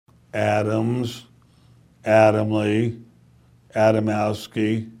Adams, Adamley,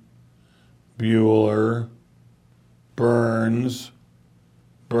 Adamowski, Bueller, Burns,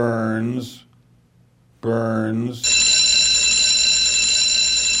 Burns, Burns.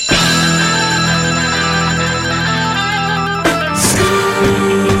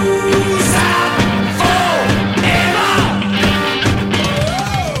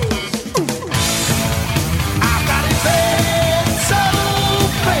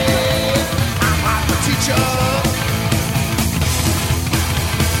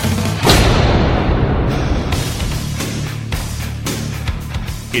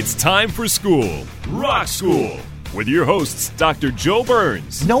 It's time for school, Rock School, with your hosts, Dr. Joe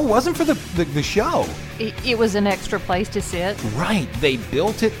Burns. No, it wasn't for the show. It was an extra place to sit. Right, they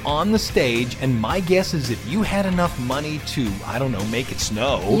built it on the stage, and my guess is if you had enough money to, I don't know, make it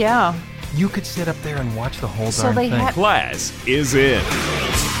snow, Yeah. you could sit up there and watch the whole So darn they thing. had- Class is in.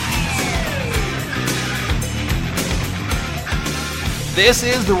 This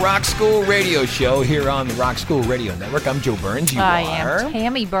is the Rock School Radio Show here on the Rock School Radio Network. I'm Joe Burns. I am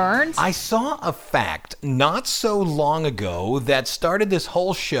Tammy Burns. I saw a fact not so long ago that started this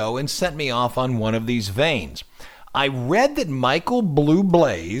whole show and sent me off on one of these veins. I read that Michael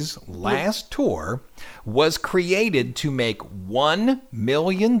Bublé's last tour was created to make $1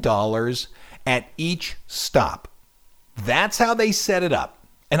 million at each stop. That's how they set it up.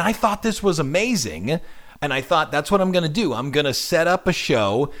 And I thought this was amazing. And I thought, that's what I'm going to do. I'm going to set up a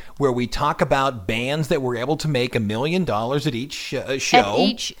show where we talk about bands that were able to make $1 million at each show. At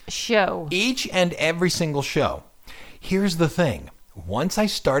each show. Each and every single show. Here's the thing. Once I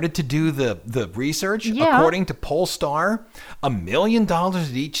started to do the research, according to Pollstar, $1 million at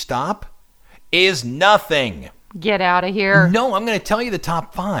each stop is nothing. Get out of here. No, I'm going to tell you the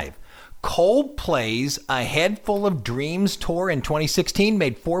top 5. Coldplay's A Head Full of Dreams tour in 2016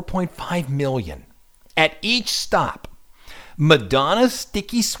 made $4.5 million. At each stop. Madonna's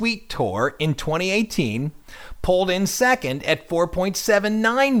Sticky Sweet tour in 2018 pulled in second at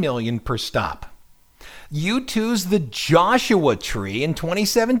 $4.79 million per stop. U2's The Joshua Tree in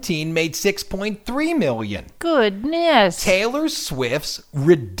 2017 made $6.3 million. Goodness. Taylor Swift's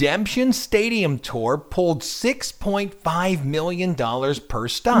Redemption Stadium tour pulled $6.5 million per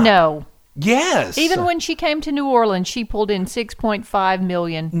stop. No. Yes. Even when she came to New Orleans, she pulled in $6.5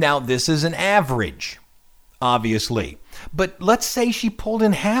 million. Now, this is an average, obviously. But let's say she pulled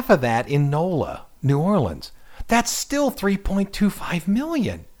in half of that in NOLA, New Orleans. That's still $3.25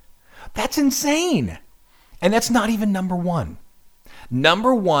 million. That's insane. And that's not even number one.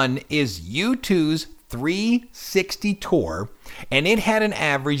 Number one is U2's 360 tour, and it had an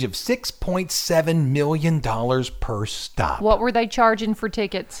average of $6.7 million per stop. What were they charging for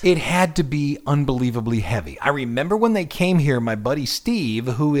tickets? It had to be unbelievably heavy. I remember when they came here, my buddy Steve,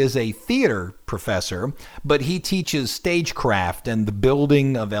 who is a theater professor, but he teaches stagecraft and the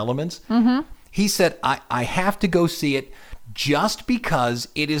building of elements. Mm-hmm. He said, I have to go see it just because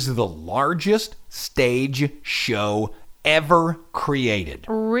it is the largest stage show ever created.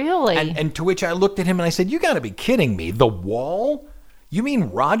 Really? And to which I looked at him and I said, you got to be kidding me. The Wall? You mean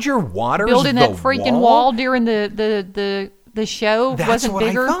Roger Waters? Building that freaking wall during the show wasn't bigger? That's what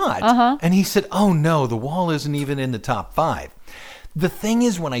I thought. Uh-huh. And he said, oh no, The Wall isn't even in the top 5. The thing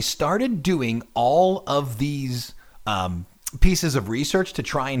is, when I started doing all of these pieces of research to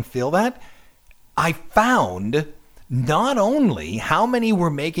try and fill that, I found not only how many were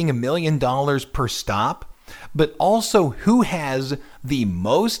making $1 million per stop, but also who has the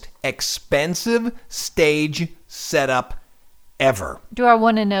most expensive stage setup ever. Do I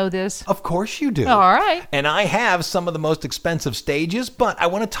want to know this? Of course you do. All right. And I have some of the most expensive stages, but I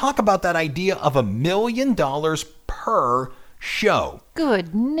want to talk about that idea of $1 million per show.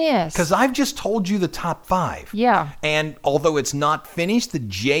 Goodness. Because I've just told you the top 5. Yeah. And although it's not finished, the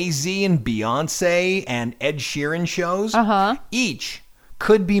Jay-Z and Beyonce and Ed Sheeran shows, each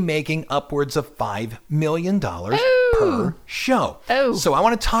could be making upwards of $5 million per show. Oh. So I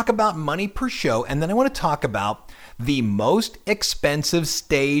want to talk about money per show, and then I want to talk about the most expensive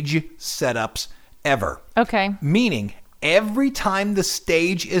stage setups ever. Okay. Meaning, every time the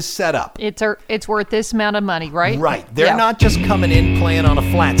stage is set up. It's worth this amount of money, right? Right. They're not just coming in playing on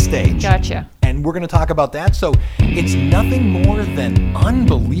a flat stage. Gotcha. And we're going to talk about that. So it's nothing more than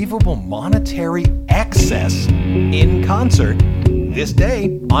unbelievable monetary excess in concert this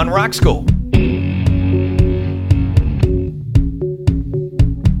day on Rock School.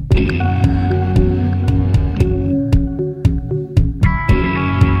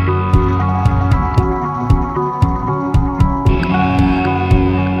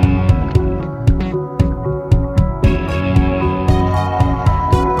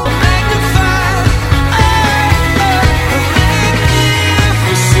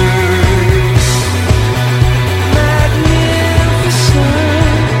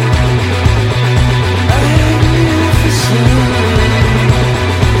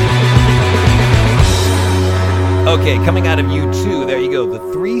 Okay, coming out of U2, there you go. The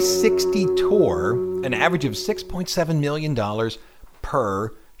 360 tour, an average of $6.7 million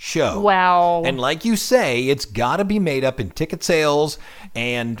per show. Wow. And like you say, it's got to be made up in ticket sales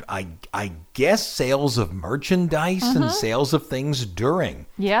and I guess sales of merchandise and sales of things during.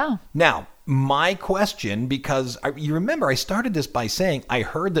 Yeah. Now, my question, because you remember I started this by saying I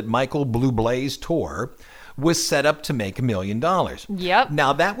heard that Michael Bublé's tour was set up to make $1 million. Yep.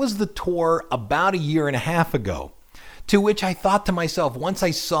 Now, that was the tour about a year and a half ago, to which I thought to myself, once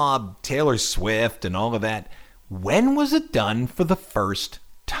I saw Taylor Swift and all of that, when was it done for the first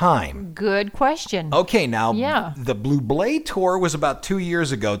time? Good question. Okay, now, Yeah. the Bublé tour was about 2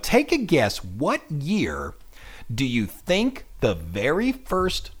 years ago. Take a guess, what year do you think the very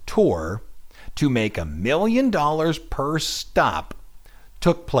first tour to make $1 million per stop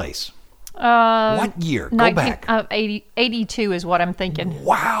took place? What year? Go back. 82 is what I'm thinking.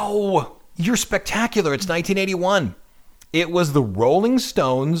 Wow, you're spectacular. It's 1981. It was the Rolling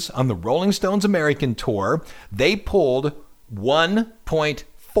Stones on the Rolling Stones American tour. They pulled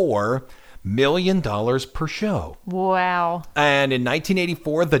 $1.4 million per show. Wow. And in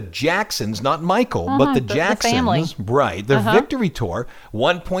 1984, the Jacksons, not Michael, but the Jacksons, family. right, the Victory Tour,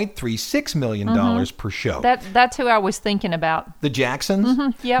 $1.36 million per show. That's who I was thinking about. The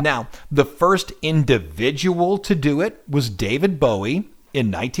Jacksons? Yep. Now, the first individual to do it was David Bowie in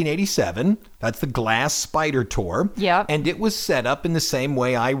 1987. That's the Glass Spider Tour. Yep. And it was set up in the same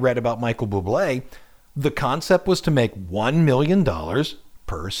way I read about Michael Bublé. The concept was to make $1 million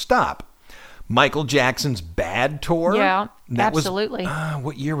per stop. Michael Jackson's Bad Tour. Yeah, that absolutely.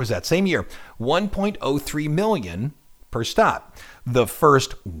 What year was that? Same year. $1.03 million per stop. The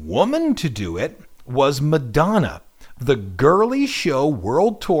first woman to do it was Madonna. The Girly Show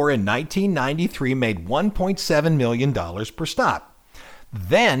World Tour in 1993 made $1.7 million per stop.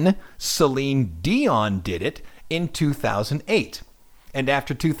 Then Celine Dion did it in 2008. And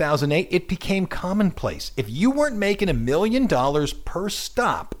after 2008, it became commonplace. If you weren't making $1 million per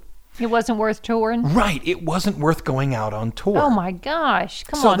stop, It wasn't worth touring? right, it wasn't worth going out on tour. Oh my gosh.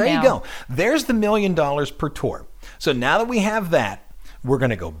 Come So on there now. you go. There's the $1 million per tour. So now that we have that, we're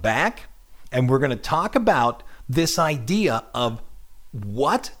going to go back and we're going to talk about this idea of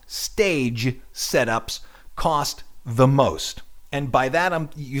what stage setups cost the most. And by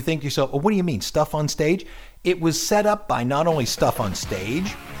that, you think to yourself, oh, what do you mean, stuff on stage? It was set up by not only stuff on stage,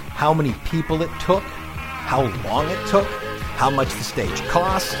 how many people it took, how long it took, how much the stage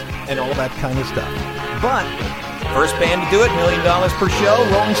costs, and all that kind of stuff. But first band to do it, $1 million per show,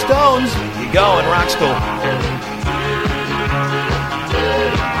 Rolling Stones. You go in rock school.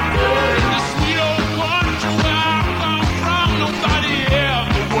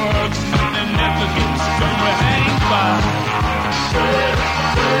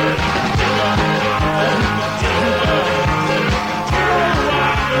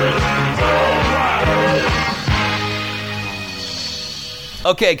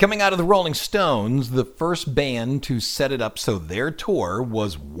 Okay, coming out of the Rolling Stones, the first band to set it up so their tour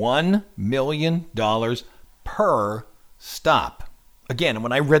was $1 million per stop. Again,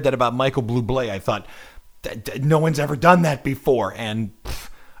 when I read that about Michael Bublé, I thought, no one's ever done that before. And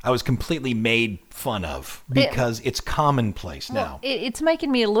I was completely made fun of because it's commonplace now. It's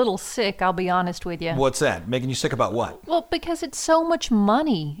making me a little sick, I'll be honest with you. What's that? Making you sick about what? Well, because it's so much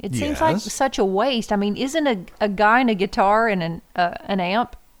money. It seems like Yes. such a waste. I mean, isn't a guy and a guitar and an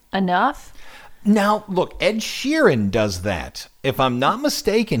amp enough? Now, look, Ed Sheeran does that. If I'm not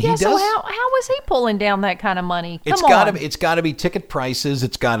mistaken, Yeah, he so does. how is he pulling down that kind of money? Come It's on. got to be ticket prices.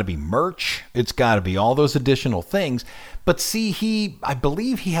 It's got to be merch. It's got to be all those additional things. But see, I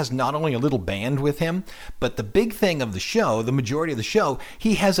believe he has not only a little band with him, but the big thing of the show, the majority of the show,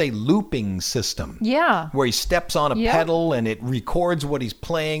 he has a looping system. Yeah. Where he steps on a Yeah. pedal and it records what he's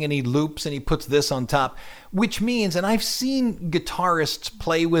playing and he loops and he puts this on top, which means, and I've seen guitarists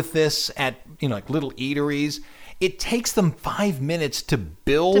play with this at, like little eateries. It takes them 5 minutes to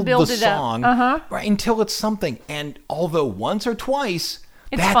build the it up. song, Uh-huh. right, until it's something. And although once or twice,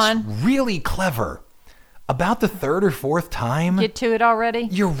 It's that's fun. really clever. About the third or fourth time, Get to it already?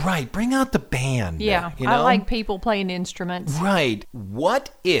 you're right. Bring out the band. Yeah. you know? I like people playing instruments. Right. What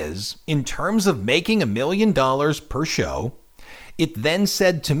is, in terms of making $1 million per show, it then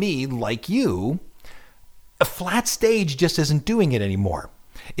said to me, like you, a flat stage just isn't doing it anymore.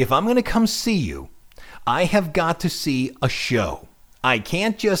 If I'm going to come see you, I have got to see a show. I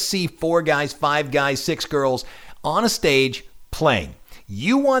can't just see 4 guys, 5 guys, 6 girls on a stage playing.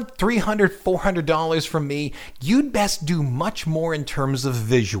 You want $300, $400 from me, you'd best do much more in terms of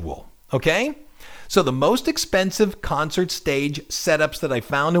visual, okay? So the most expensive concert stage setups that I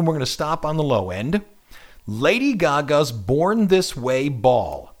found, and we're going to stop on the low end, Lady Gaga's Born This Way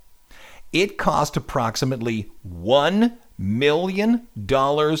ball. It cost approximately $1 million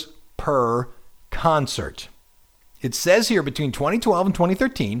per concert. It says here between 2012 and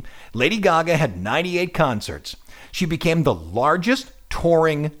 2013, Lady Gaga had 98 concerts. She became the largest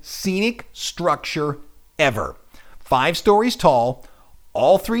touring scenic structure ever. 5 stories tall,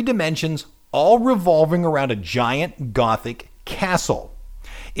 all 3 dimensions, all revolving around a giant Gothic castle.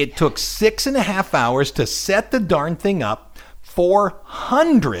 It took 6.5 hours to set the darn thing up,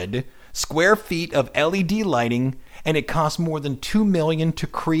 400 square feet of LED lighting, and it cost more than $2 million to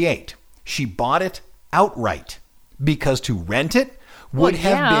create. She bought it outright because to rent it would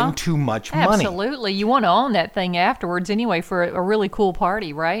have been too much money. Absolutely. You want to own that thing afterwards anyway for a really cool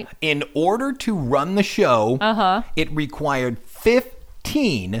party, right? In order to run the show, it required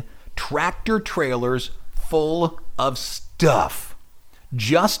 15 tractor trailers full of stuff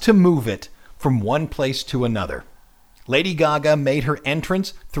just to move it from one place to another. Lady Gaga made her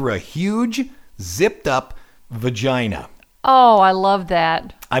entrance through a huge, zipped-up vagina. Oh, I love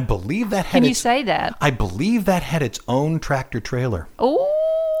that. I believe that had Can you say that? I believe that had its own tractor trailer. Oh.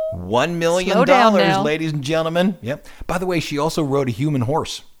 $1 million, Slow down now. ladies and gentlemen. Yep. By the way, she also rode a human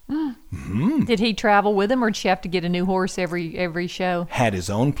horse. Did he travel with him, or did she have to get a new horse every show? Had his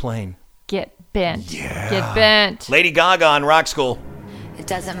own plane. Get bent. Yeah. Get bent. Lady Gaga on Rock School. It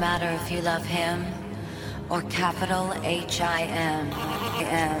doesn't matter if you love him or capital H-I-M.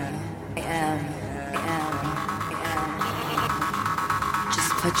 Just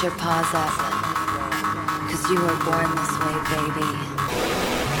put your paws up, 'cause you were born this way,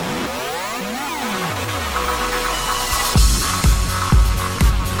 baby.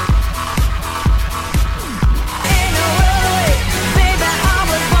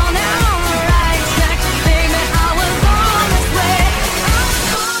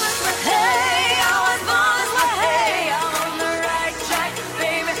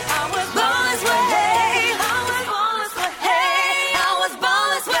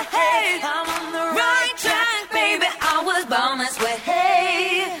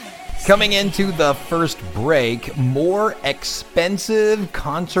 Coming into the first break, more expensive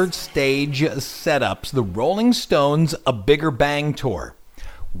concert stage setups. The Rolling Stones A Bigger Bang Tour.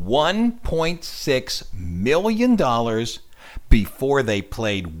 $1.6 million before they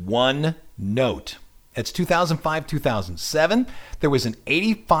played one note. It's 2005, 2007. There was an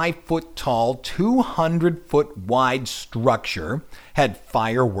 85-foot tall, 200-foot wide structure, had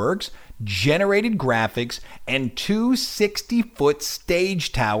fireworks, generated graphics, and 2 60-foot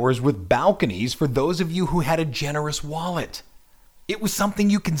stage towers with balconies for those of you who had a generous wallet. It was something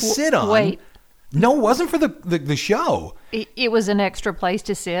you can sit on. Wait. No, it wasn't for the show. It was an extra place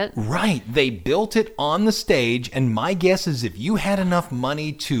to sit. Right. They built it on the stage, and my guess is if you had enough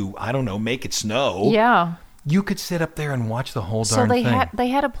money to, I don't know, make it snow, Yeah. you could sit up there and watch the whole So darn they thing. they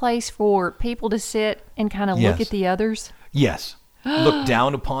had a place for people to sit and kind of Yes. look at the others. Yes. Look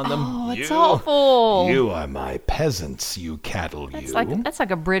down upon them. Oh, it's awful. You are my peasants, you cattle, That's you. like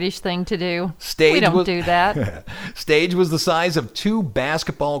a British thing to do. Stage we don't was- do that. Stage was the size of 2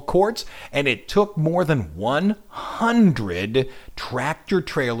 basketball courts, and it took more than 100 tractor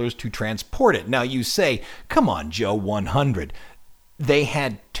trailers to transport it. Now you say, come on, Joe, 100. They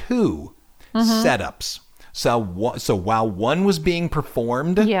had 2 setups. So while one was being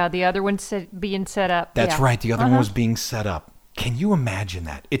performed, Yeah, the other one's being set up. that's Yeah. right, the other one was being set up. Can you imagine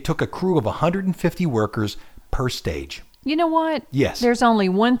that? It took a crew of 150 workers per stage. You know what? Yes. There's only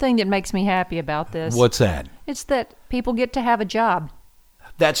one thing that makes me happy about this. What's that? It's that people get to have a job.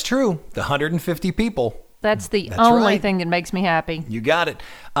 That's true. The 150 people. That's the That's only right. thing that makes me happy. You got it.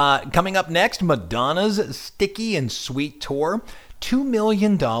 Coming up next, Madonna's Sticky and Sweet Tour. $2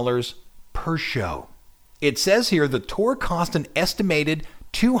 million per show. It says here the tour cost an estimated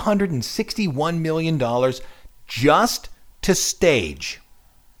 $261 million just to stage.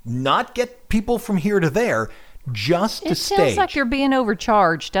 Not get people from here to there, just to It stage. sounds like you're being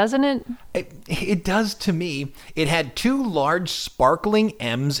overcharged, doesn't it? It does to me. It had 2 large sparkling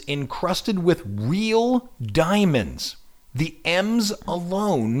M's encrusted with real diamonds. The M's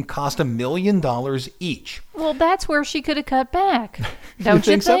alone cost $1 million each. Well, that's where she could have cut back. Don't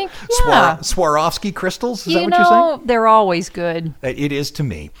you so? think? Yeah. Swarovski crystals? Is that You what you're saying? they're always good. It is to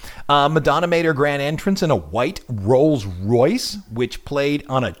me. Madonna made her grand entrance in a white Rolls Royce, which played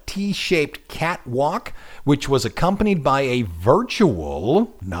on a T-shaped catwalk, which was accompanied by a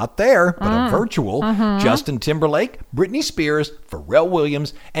virtual, not there, but a virtual, Justin Timberlake, Britney Spears, Pharrell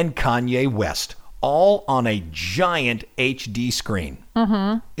Williams, and Kanye West. all on a giant HD screen.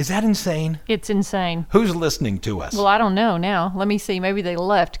 Mm-hmm. Is that insane? It's insane. Who's listening to us? Well, I don't know now. Let me see. Maybe they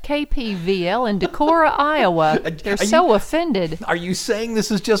left. KPVL in Decorah, Iowa. They're so offended. Are you saying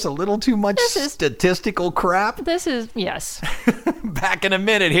this is just a little too much statistical crap? This is, yes. Back in a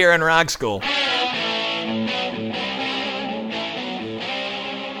minute here in Rock School.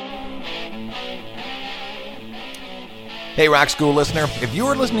 Hey, Rock School listener, if you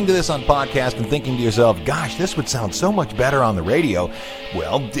are listening to this on podcast and thinking to yourself, gosh, this would sound so much better on the radio,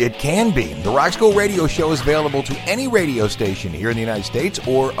 well, it can be. The Rock School radio show is available to any radio station here in the United States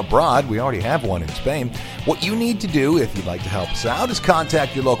or abroad. We already have one in Spain. What you need to do, if you'd like to help us out, is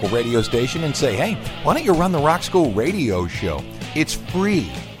contact your local radio station and say, hey, why don't you run the Rock School radio show? It's free.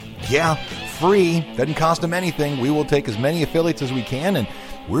 Yeah, free. Doesn't cost them anything. We will take as many affiliates as we can, and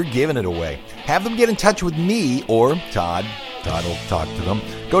we're giving it away. Have them get in touch with me or Todd. Todd will talk to them.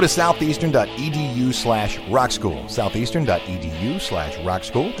 Go to southeastern.edu/rockschool.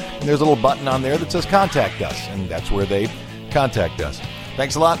 Southeastern.edu/rockschool. And there's a little button on there that says contact us. And that's where they contact us.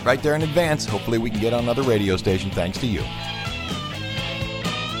 Thanks a lot right there in advance. Hopefully we can get on another radio station thanks to you.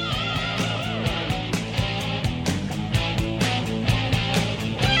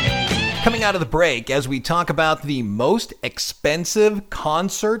 Coming out of the break, as we talk about the most expensive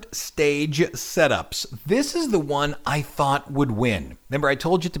concert stage setups, this is the one I thought would win. Remember, I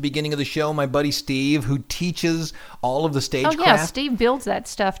told you at the beginning of the show, my buddy Steve, who teaches all of the stagecraft. Oh, yeah, Steve builds that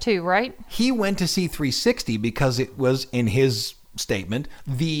stuff too, right? He went to see 360 because it was, in his statement,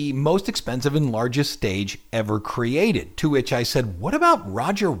 the most expensive and largest stage ever created. To which I said, what about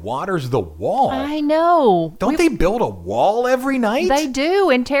Roger Waters' The Wall? I know. Don't they build a wall every night? They do,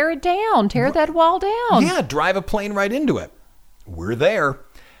 and tear it down. Tear that wall down. Yeah, drive a plane right into it. We're there.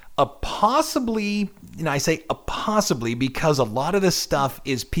 Possibly, and I say possibly because a lot of this stuff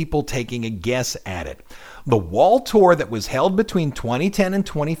is people taking a guess at it. The Wall tour that was held between 2010 and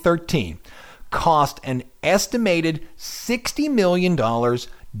 2013 cost an estimated $60 million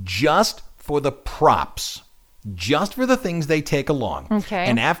just for the props, just for the things they take along. Okay.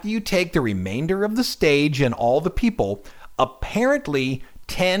 And after you take the remainder of the stage and all the people, apparently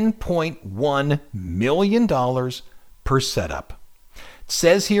 $10.1 million per setup. It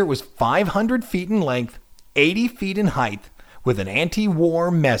says here it was 500 feet in length, 80 feet in height, with an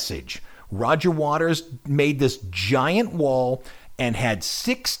anti-war message. Roger Waters made this giant wall and had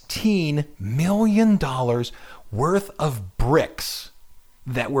 $16 million worth of bricks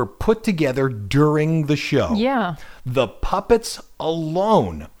that were put together during the show. Yeah. The puppets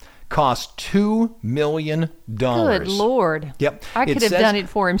alone cost $2 million. Good Lord. Yep. I could have done it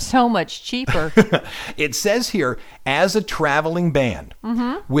for him so much cheaper. It says here, as a traveling band,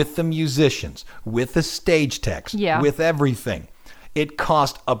 with the musicians, with the stage techs, with everything, it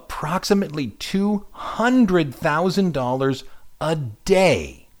cost approximately $200,000 a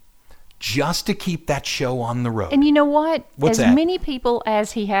day just to keep that show on the road. And you know what? What's as that? many people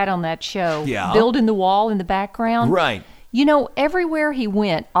as he had on that show, building the wall in the background. Right. You know, everywhere he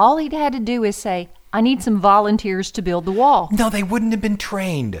went, all he'd had to do is say, I need some volunteers to build the wall. No, they wouldn't have been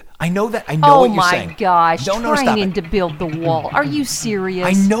trained. I know that. I know what you're saying. Oh my gosh, No, training to build the wall. Are you serious?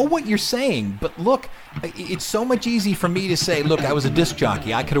 I know what you're saying, but look, it's so much easy for me to say, look, I was a disc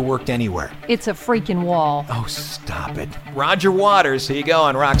jockey. I could have worked anywhere. It's a freaking wall. Oh, stop it. Roger Waters, here you go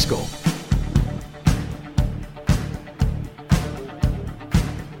on Rock School.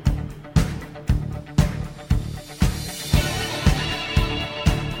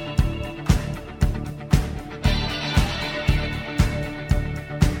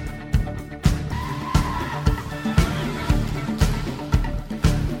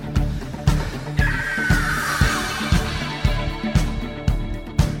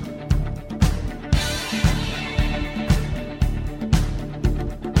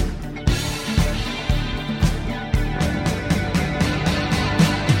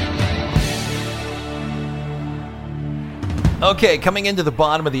 Okay, coming into the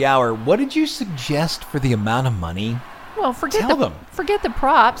bottom of the hour, what did you suggest for the amount of money? Well, forget Tell them. Forget the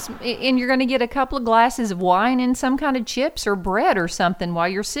props, and you're going to get a couple of glasses of wine and some kind of chips or bread or something while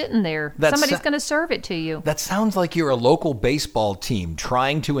you're sitting there. Somebody's going to serve it to you. That sounds like you're a local baseball team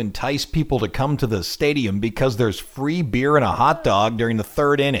trying to entice people to come to the stadium because there's free beer and a hot dog during the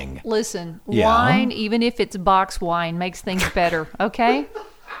third inning. Listen, Yeah? wine, even if it's box wine, makes things better, okay?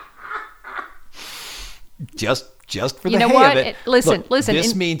 Just for You the know hay what? of it. Listen.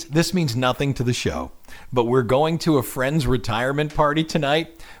 This means nothing to the show. But we're going to a friend's retirement party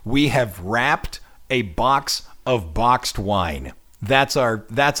tonight. We have wrapped a box of boxed wine. That's our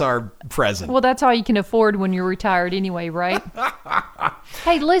present. Well, that's all you can afford when you're retired anyway, right?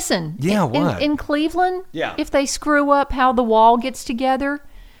 Hey, listen. Yeah, what? In Cleveland, Yeah. if they screw up how the wall gets together,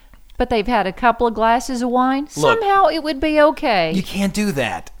 but they've had a couple of glasses of wine, somehow it would be okay. You can't do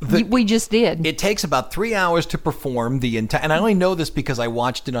that. We just did. It takes about 3 hours to perform the entire... And I only know this because I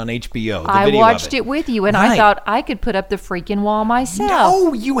watched it on HBO, the I video watched of it with you, and Right. I thought I could put up the freaking wall myself.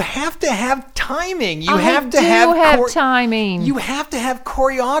 No, you have to have timing. You I have to do have timing. You have to have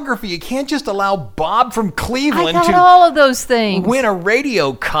choreography. You can't just allow Bob from I Cleveland got to all of those things. win a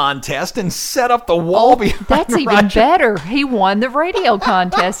radio contest and set up the wall behind That's even Roger. better. He won the radio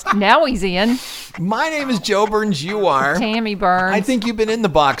contest. Now he's in. My name is Joe Burns. You are Tammy Burns. I think you've been in the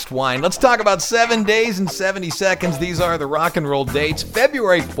boxed wine. Let's talk about 7 days and 70 seconds. These are the rock and roll dates,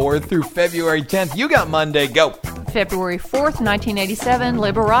 February 4th through February 10th. You got Monday. Go. February 4th, 1987,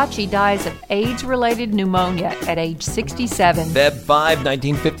 Liberace dies of AIDS-related pneumonia at age 67. Feb 5,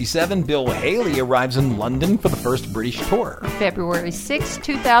 1957, Bill Haley arrives in London for the first British tour. February 6,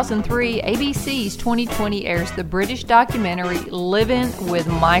 2003, ABC's 2020 airs the British documentary Living with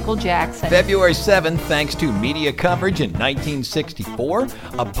Michael Jackson. February 7th, thanks to media coverage in 1964,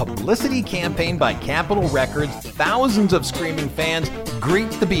 a publicity campaign by Capitol Records, thousands of screaming fans greet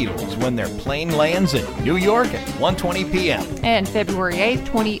the Beatles when their plane lands in New York at 1:20 p.m. And February 8th,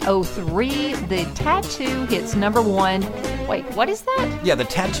 2003, the Tattoo hits #1. Wait, what is that? Yeah, the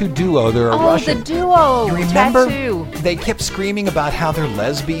Tattoo Duo, they're a Oh, Russian. the duo. You remember Tattoo. they kept screaming about how they're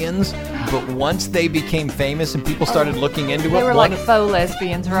lesbians, but once they became famous and people started looking into it, They were one like faux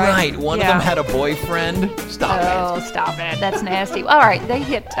lesbians, right? Right, one of them had a boyfriend. Stop it. Oh, stop it. That's nasty. All right, they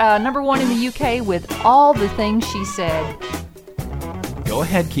hit #1 in the UK with All the Things She Said. Go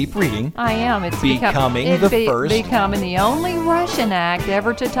ahead, keep reading. I am. It's Becoming the first. Becoming the only Russian act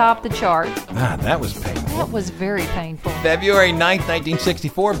ever to top the chart. Ah, that was painful. That was very painful. February 9th,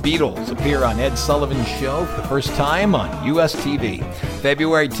 1964, Beatles appear on Ed Sullivan's show for the first time on US TV.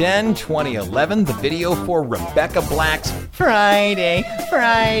 February 10, 2011, the video for Rebecca Black's Friday,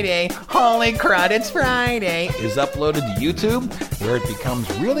 Friday, holy crud, it's Friday, is uploaded to YouTube, where it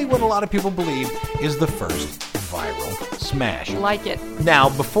becomes really what a lot of people believe is the first viral smash. Like it. Now,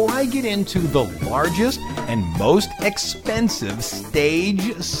 before I get into the largest and most expensive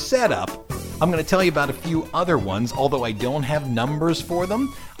stage setup, I'm going to tell you about a few other ones. Although I don't have numbers for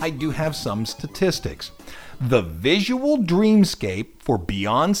them, I do have some statistics. The visual dreamscape for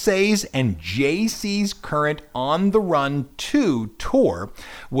Beyoncé's and Jay-Z's current On the Run 2 tour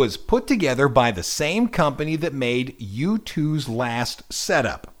was put together by the same company that made U2's last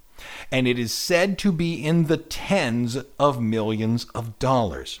setup. And it is said to be in the tens of millions of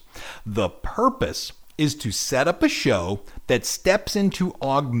dollars. The purpose is to set up a show that steps into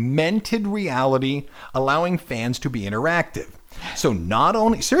augmented reality, allowing fans to be interactive. So not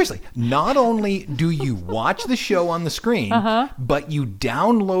only do you watch the show on the screen, but you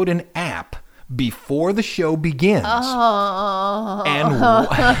download an app before the show begins.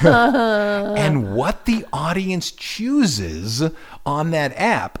 And what the audience chooses on that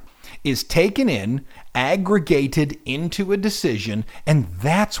app is taken in, aggregated into a decision, and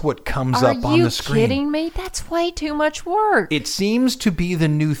that's what comes up on the screen. Are you kidding me? That's way too much work. It seems to be the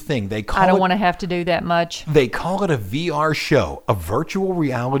new thing. I don't want to have to do that much. They call it a VR show, a virtual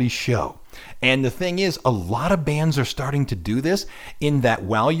reality show. And the thing is, a lot of bands are starting to do this in that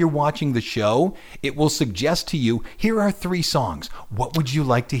while you're watching the show, it will suggest to you, here are 3 songs. What would you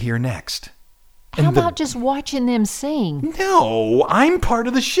like to hear next? How about just watching them sing? No, I'm part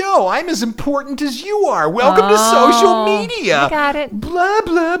of the show. I'm as important as you are. Welcome to social media. I got it. Blah,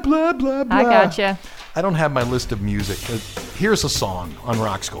 blah, blah, blah, blah. I gotcha. I don't have my list of music. Here's a song on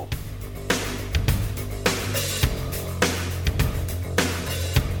Rock School.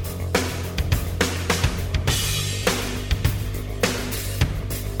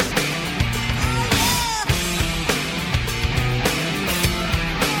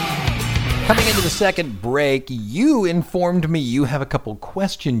 Coming into the second break, you informed me you have a couple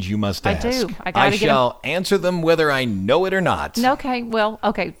questions you must ask. I do. I shall answer them whether I know it or not.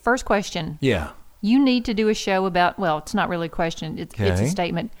 Okay. First question. Yeah. You need to do a show about, well, it's not really a question. It's a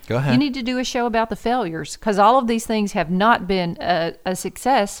statement. Go ahead. You need to do a show about the failures because all of these things have not been a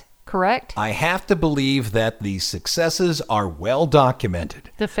success, correct? I have to believe that the successes are well documented.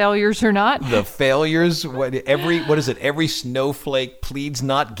 The failures are not? The failures, every snowflake pleads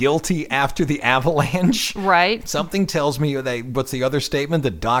not guilty after the avalanche. Right. Something tells me, what's the other statement?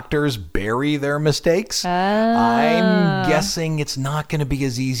 The doctors bury their mistakes. I'm guessing it's not going to be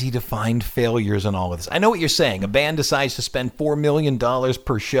as easy to find failures in all of this. I know what you're saying. A band decides to spend $4 million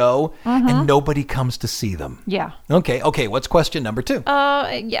per show and nobody comes to see them. Yeah. Okay. What's question number 2?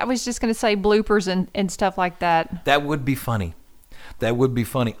 Yeah, I was just going to say bloopers and stuff like that. That would be funny. That would be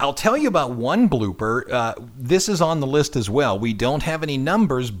funny. I'll tell you about one blooper. This is on the list as well. We don't have any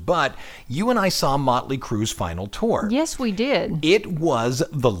numbers, but you and I saw Motley Crue's final tour. Yes, we did. It was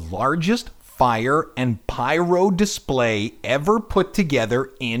the largest fire and pyro display ever put together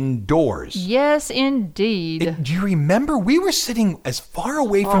indoors. Yes, indeed. Do you remember? We were sitting as far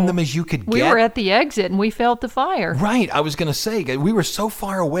away from them as you could get. We were at the exit and we felt the fire. Right. I was going to say, we were so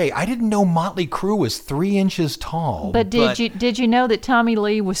far away. I didn't know Motley Crue was 3 inches tall. But did you know that Tommy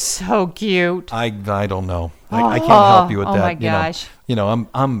Lee was so cute? I don't know. I can't help you with that. Oh my gosh. You know,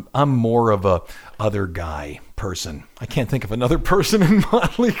 I'm more of a other guy person. I can't think of another person in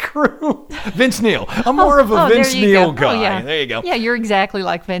Motley Crue. Vince Neil. I'm more of a Vince Neil guy. Oh, yeah. There you go. Yeah, you're exactly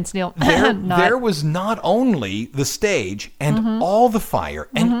like Vince Neil. There was not only the stage and all the fire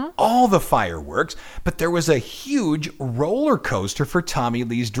and all the fireworks, but there was a huge roller coaster for Tommy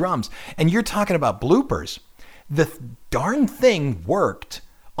Lee's drums. And you're talking about bloopers. The darn thing worked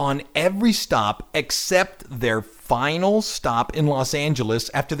on every stop except their final stop in Los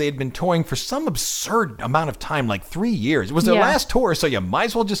Angeles after they had been touring for some absurd amount of time, like 3 years. It was their last tour, so you might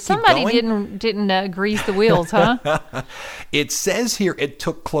as well just keep going. Somebody didn't grease the wheels, huh? It says here it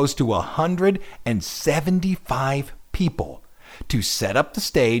took close to 175 people to set up the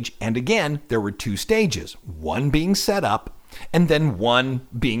stage, and again, there were 2 stages, one being set up and then one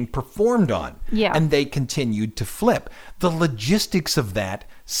being performed on. Yeah. And they continued to flip. The logistics of that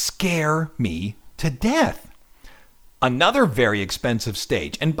scare me to death. Another very expensive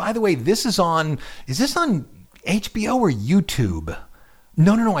stage. And by the way, is this on HBO or YouTube?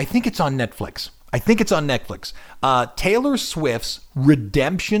 No, I think it's on Netflix. Taylor Swift's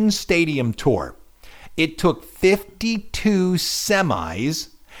Redemption Stadium Tour. It took 52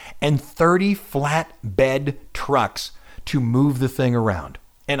 semis and 30 flatbed trucks to move the thing around.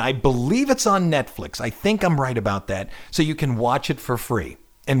 And I believe it's on Netflix. I think I'm right about that. So you can watch it for free.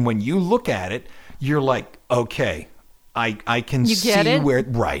 And when you look at it, you're like, okay, I can see where,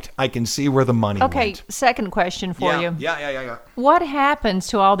 right. I can see where the money went. Okay, second question for you. Yeah. What happens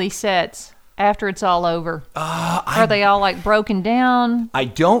to all these sets after it's all over? Are they all like broken down? I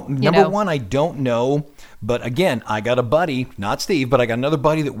don't, number one, I don't know. But again, I got a buddy, not Steve, but I got another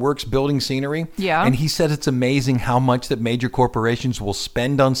buddy that works building scenery. Yeah. And he said it's amazing how much that major corporations will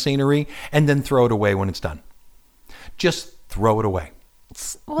spend on scenery and then throw it away when it's done. Just throw it away.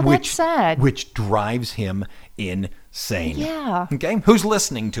 Well, that's sad. Which drives him insane. Yeah. Okay. Who's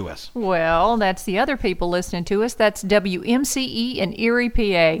listening to us? Well, that's the other people listening to us. That's WMCE in Erie,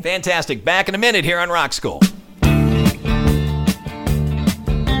 PA. Fantastic. Back in a minute here on Rock School.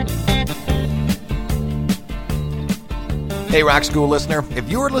 Hey, Rock School listener, if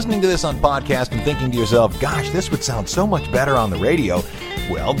you are listening to this on podcast and thinking to yourself, gosh, this would sound so much better on the radio,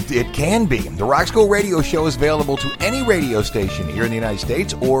 well, it can be. The Rock School radio show is available to any radio station here in the United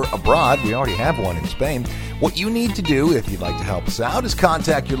States or abroad. We already have one in Spain. What you need to do, if you'd like to help us out, is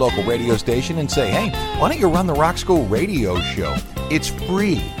contact your local radio station and say, hey, why don't you run the Rock School radio show? It's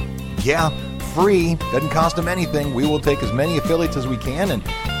free. Yeah, free. Doesn't cost them anything. We will take as many affiliates as we can, and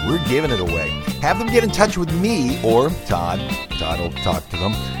we're giving it away. Have them get in touch with me or Todd. Todd will talk to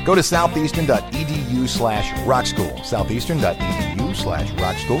them. Go to southeastern.edu/rockschool.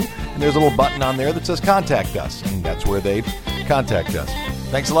 Southeastern.edu/rockschool. And there's a little button on there that says contact us. And that's where they contact us.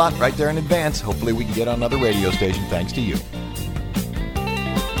 Thanks a lot right there in advance. Hopefully we can get on another radio station thanks to you.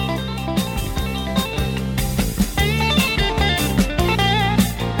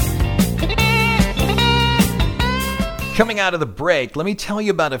 Coming out of the break, let me tell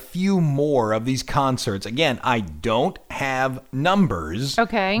you about a few more of these concerts. Again, I don't have numbers.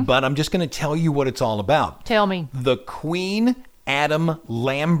 Okay. But I'm just going to tell you what it's all about. Tell me. The Queen Adam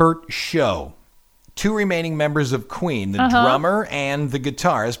Lambert Show. 2 remaining members of Queen, the drummer and the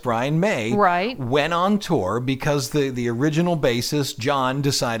guitarist, Brian May, went on tour because the original bassist, John,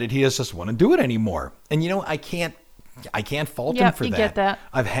 decided he just want to do it anymore. And, I can't fault him for that. Get that.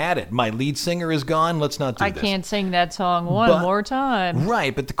 I've had it. My lead singer is gone. Let's not do this. I can't sing that song one more time.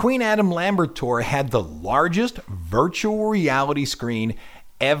 Right, but the Queen Adam Lambert Tour had the largest virtual reality screen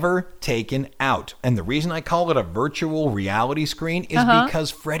ever taken out. And the reason I call it a virtual reality screen is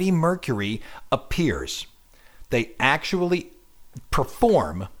because Freddie Mercury appears. They actually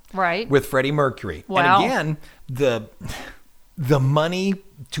perform with Freddie Mercury. Wow. And again, the money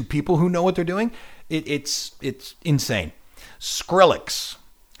to people who know what they're doing, it's insane. Skrillex,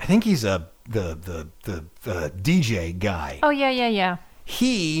 I think he's the DJ guy. Oh yeah.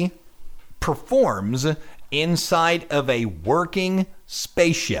 He performs inside of a working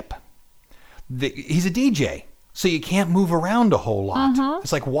spaceship. He's a DJ. So you can't move around a whole lot.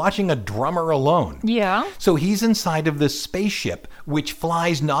 It's like watching a drummer alone. Yeah. So he's inside of this spaceship, which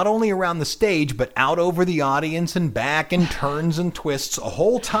flies not only around the stage, but out over the audience and back and turns and twists a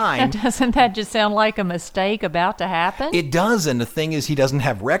whole time. Doesn't that just sound like a mistake about to happen? It does. And the thing is, he doesn't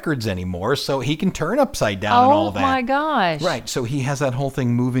have records anymore, so he can turn upside down and all that. Oh, my gosh. Right. So he has that whole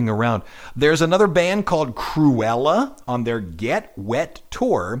thing moving around. There's another band called Cruella on their Get Wet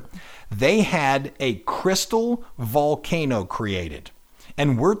tour. They had a crystal volcano created.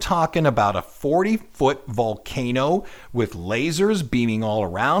 And we're talking about a 40-foot volcano with lasers beaming all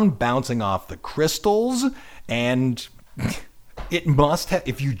around, bouncing off the crystals. And it must have,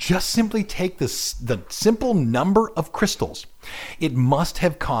 if you just simply take the simple number of crystals, it must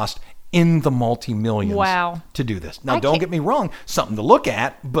have cost in the multi-millions to do this. Now, don't get me wrong, something to look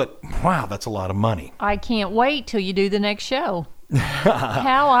at, but wow, that's a lot of money. I can't wait till you do the next show.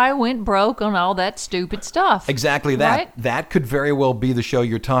 How I went broke on all that stupid stuff. Exactly that. Right? That could very well be the show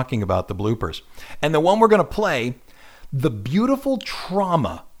you're talking about, the bloopers. And the one we're going to play, the Beautiful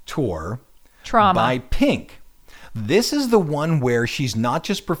Trauma Tour by Pink. This is the one where she's not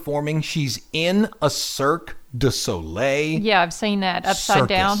just performing, she's in a Cirque du Soleil. Yeah, I've seen that upside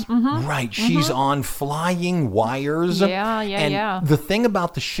down. Right. She's on flying wires. Yeah. The thing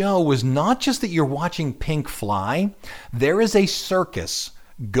about the show was not just that you're watching Pink fly. There is a circus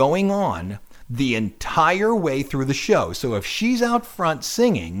going on the entire way through the show. So if she's out front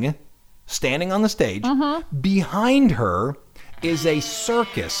singing, standing on the stage, behind her is a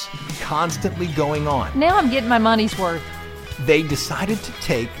circus constantly going on. Now I'm getting my money's worth. They decided to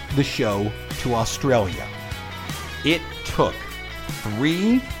take the show to Australia. It took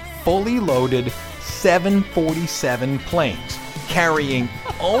 3 fully loaded 747 planes carrying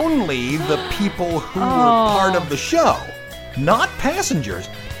only the people who were part of the show, not passengers,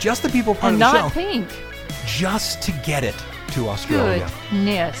 just the people part of the show. And not Pink. Just to get it to Australia.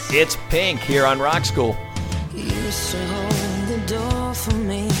 Goodness. It's Pink here on Rock School. You used to hold the door for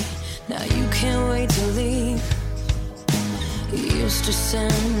me, now you can't wait to leave. You used to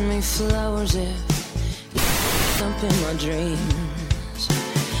send me flowers if you up in my dreams.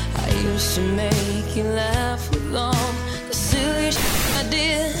 I used to make you laugh with all the silly shit I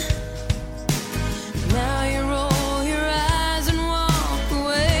did. Now you roll your eyes and walk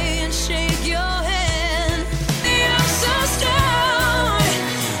away and shake your head. You're so strong,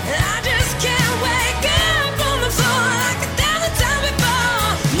 I just can't wake up on the floor like 1,000 times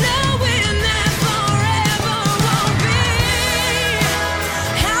before, knowing that forever won't be.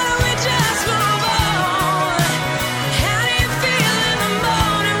 How do we just move on? How do you feel in the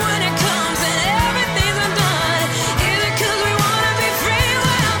morning when it comes and everything's undone? Is it 'cause we wanna be free?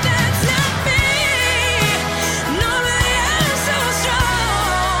 Well, that's not me. Normally I'm so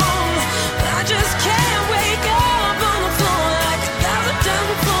strong, but I just can't wake up on the floor like 1,000 times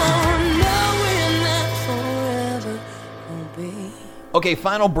before, knowing that forever won't be. Okay,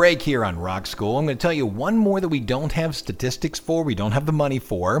 final break here on Rock School. I'm going to tell you one more that we don't have statistics for, we don't have the money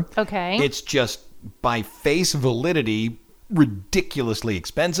for. Okay. It's just, by face validity, ridiculously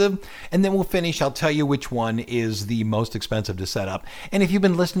expensive. And then we'll finish. I'll tell you which one is the most expensive to set up. And if you've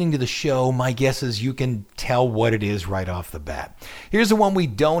been listening to the show, my guess is you can tell what it is right off the bat. Here's the one we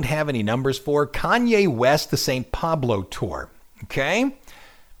don't have any numbers for. Kanye West, the St. Pablo Tour. Okay?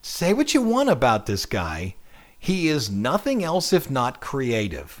 Say what you want about this guy. He is nothing else if not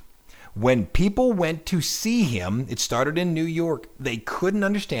creative. When people went to see him, it started in New York, they couldn't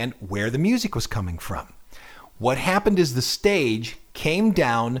understand where the music was coming from. What happened is the stage came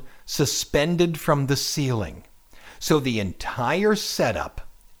down suspended from the ceiling. So the entire setup,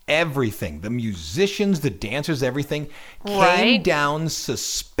 everything, the musicians, the dancers, everything, came down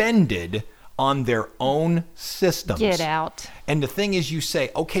suspended on their own systems. Get out. And the thing is, you say,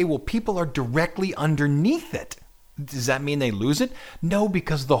 okay, well, people are directly underneath it. Does that mean they lose it? No,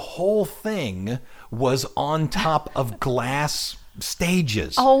 because the whole thing was on top of glass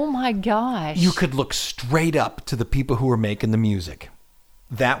stages. Oh my gosh. You could look straight up to the people who were making the music.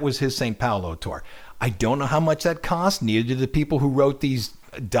 That was his St. Paulo tour. I don't know how much that cost, neither did the people who wrote these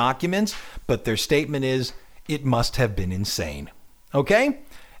documents, but their statement is, it must have been insane. Okay?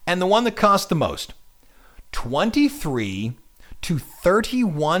 And the one that cost the most, $23 to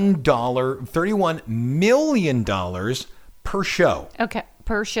 $31 million per show. Okay,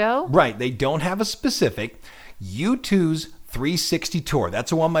 per show? Right. They don't have a specific. U2's 360 tour.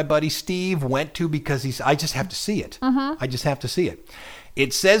 That's the one my buddy Steve went to because I just have to see it. I just have to see it.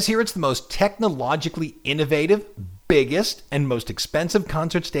 It says here it's the most technologically innovative, biggest, and most expensive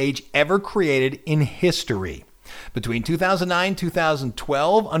concert stage ever created in history. Between 2009 and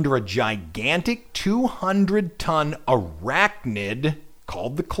 2012, under a gigantic 200-ton arachnid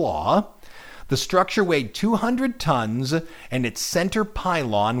called the Claw, the structure weighed 200 tons and its center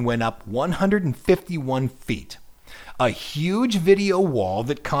pylon went up 151 feet. A huge video wall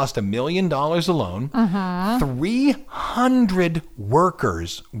that cost $1 million alone. 300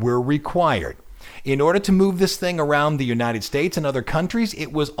 workers were required. In order to move this thing around the United States and other countries,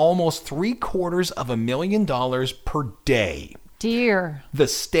 it was almost $750,000 per day. Dear. The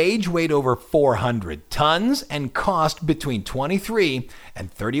stage weighed over 400 tons and cost between $23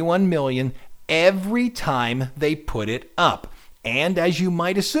 and $31 million every time they put it up. And as you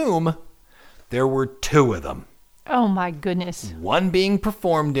might assume, there were 2 of them. Oh my goodness. One being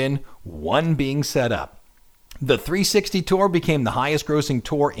performed in, one being set up. The 360 tour became the highest grossing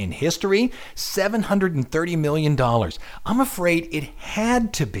tour in history, $730 million. I'm afraid it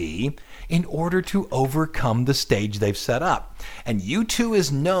had to be in order to overcome the stage they've set up. And U2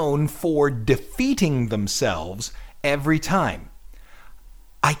 is known for defeating themselves every time.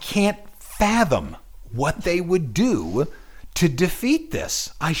 I can't fathom what they would do to defeat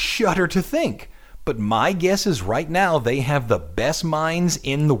this. I shudder to think. But my guess is right now they have the best minds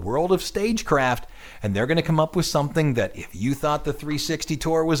in the world of stagecraft, and they're going to come up with something that if you thought the 360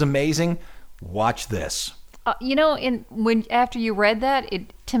 tour was amazing, watch this. After you read that,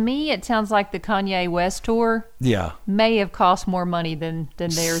 to me it sounds like the Kanye West tour. Yeah. May have cost more money than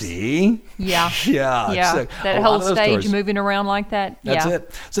theirs. See? Yeah. Yeah. That whole stage moving around like that. That's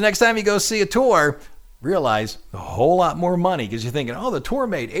it. So next time you go see a tour, realize a whole lot more money because you're thinking, the tour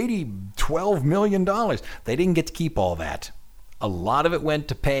made $12 million. They didn't get to keep all that. A lot of it went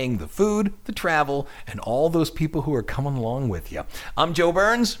to paying the food, the travel, and all those people who are coming along with you. I'm Joe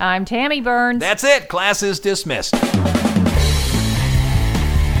Burns. I'm Tammy Burns. That's it. Class is dismissed.